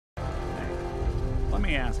let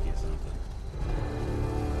me ask you something.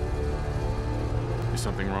 Is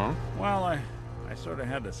something wrong? Well, I sort of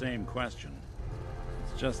had the same question.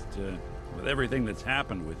 It's just, with everything that's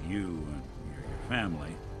happened with you and your family,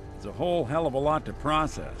 it's a whole hell of a lot to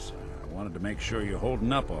process. I wanted to make sure you're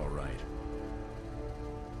holding up all right.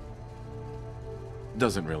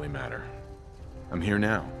 Doesn't really matter. I'm here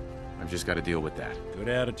now. I've just got to deal with that. Good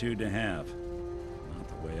attitude to have. Not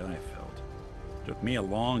the way I felt. Took me a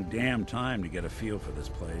long damn time to get a feel for this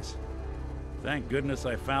place. Thank goodness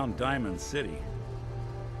I found Diamond City.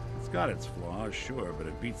 It's got its flaws, sure, but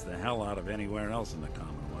it beats the hell out of anywhere else in the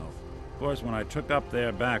Commonwealth. Of course, when I took up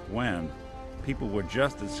there back when, people were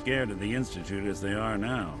just as scared of the Institute as they are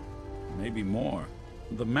now. Maybe more.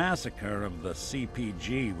 The massacre of the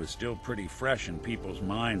CPG was still pretty fresh in people's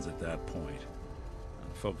minds at that point.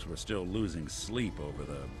 Folks were still losing sleep over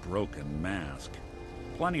the broken mask.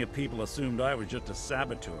 Plenty of people assumed I was just a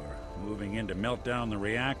saboteur, moving in to melt down the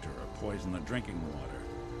reactor or poison the drinking water.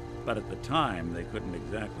 But at the time, they couldn't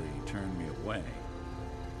exactly turn me away.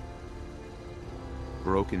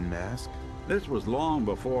 Broken mask? This was long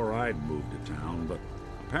before I'd moved to town, but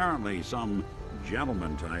apparently some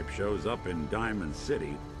gentleman type shows up in Diamond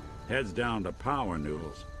City, heads down to Power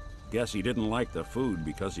Noodles. Guess he didn't like the food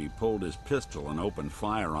because he pulled his pistol and opened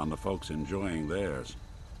fire on the folks enjoying theirs.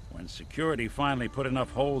 When security finally put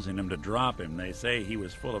enough holes in him to drop him, they say he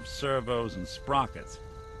was full of servos and sprockets,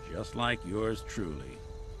 just like yours truly.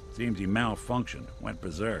 Seems he malfunctioned, went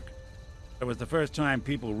berserk. It was the first time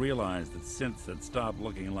people realized that synths had stopped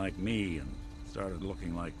looking like me and started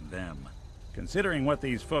looking like them. Considering what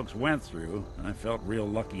these folks went through, I felt real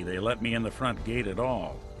lucky they let me in the front gate at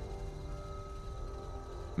all.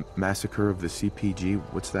 Massacre of the CPG?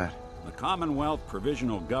 What's that? The Commonwealth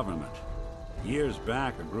Provisional Government. Years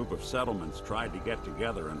back, a group of settlements tried to get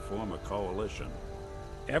together and form a coalition.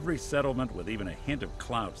 Every settlement with even a hint of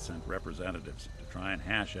clout sent representatives to try and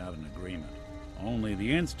hash out an agreement. Only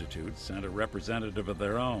the Institute sent a representative of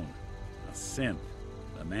their own, a synth.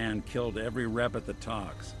 The man killed every rep at the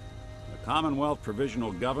talks. The Commonwealth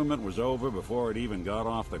Provisional Government was over before it even got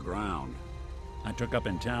off the ground. I took up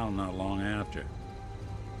in town not long after.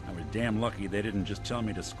 I was damn lucky they didn't just tell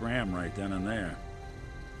me to scram right then and there.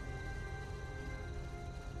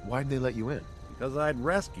 Why'd they let you in? Because I'd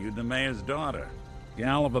rescued the mayor's daughter.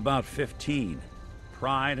 Gal of about 15.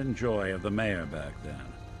 Pride and joy of the mayor back then.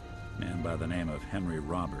 Man by the name of Henry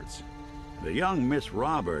Roberts. The young Miss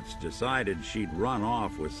Roberts decided she'd run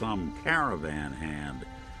off with some caravan hand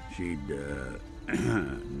she'd,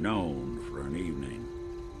 known for an evening.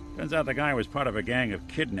 Turns out the guy was part of a gang of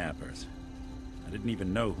kidnappers. I didn't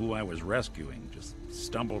even know who I was rescuing, just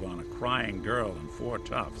stumbled on a crying girl and 4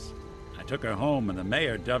 toughs. I took her home and the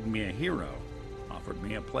mayor dubbed me a hero, offered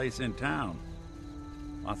me a place in town.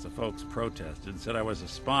 Lots of folks protested, said I was a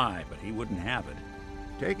spy, but he wouldn't have it.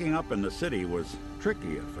 Taking up in the city was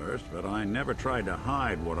tricky at first, but I never tried to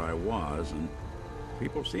hide what I was, and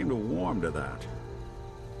people seemed to warm to that.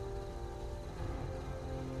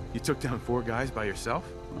 You took down 4 guys by yourself?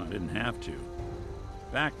 Well, I didn't have to.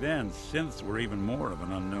 Back then, synths were even more of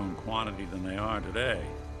an unknown quantity than they are today.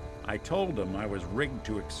 I told them I was rigged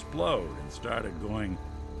to explode and started going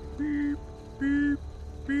beep, beep,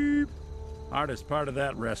 beep. Hardest part of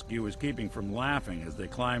that rescue was keeping from laughing as they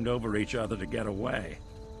climbed over each other to get away.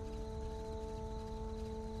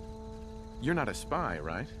 You're not a spy,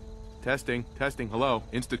 right? Testing, testing, hello,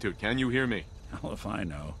 Institute, can you hear me? Hell if I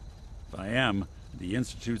know. If I am, the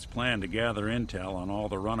Institute's plan to gather intel on all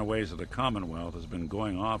the runaways of the Commonwealth has been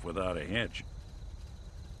going off without a hitch.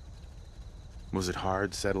 Was it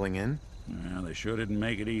hard settling in? Well, they sure didn't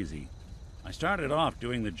make it easy. I started off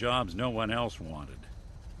doing the jobs no one else wanted.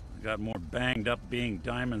 I got more banged up being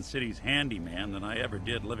Diamond City's handyman than I ever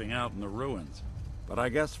did living out in the ruins. But I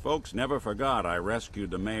guess folks never forgot I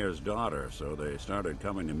rescued the mayor's daughter, so they started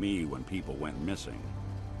coming to me when people went missing.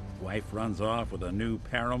 Wife runs off with a new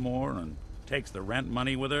paramour and takes the rent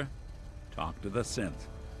money with her. Talk to the synth.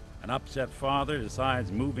 An upset father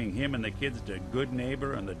decides moving him and the kids to Good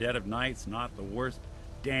Neighbor in the dead of night's not the worst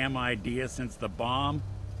damn idea since the bomb.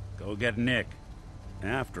 Go get Nick.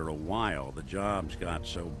 After a while, the jobs got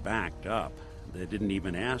so backed up, they didn't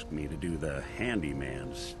even ask me to do the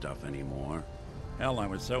handyman stuff anymore. Hell, I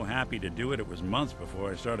was so happy to do it, it was months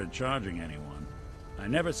before I started charging anyone. I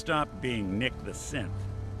never stopped being Nick the Synth,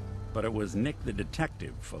 but it was Nick the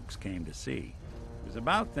Detective folks came to see. It was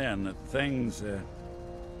about then that things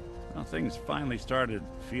finally started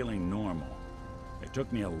feeling normal. It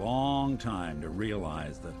took me a long time to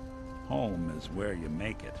realize that home is where you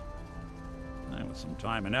make it. And with some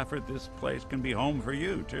time and effort, this place can be home for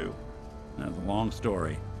you, too. That's a long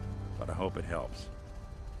story, but I hope it helps.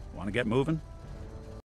 Want to get moving?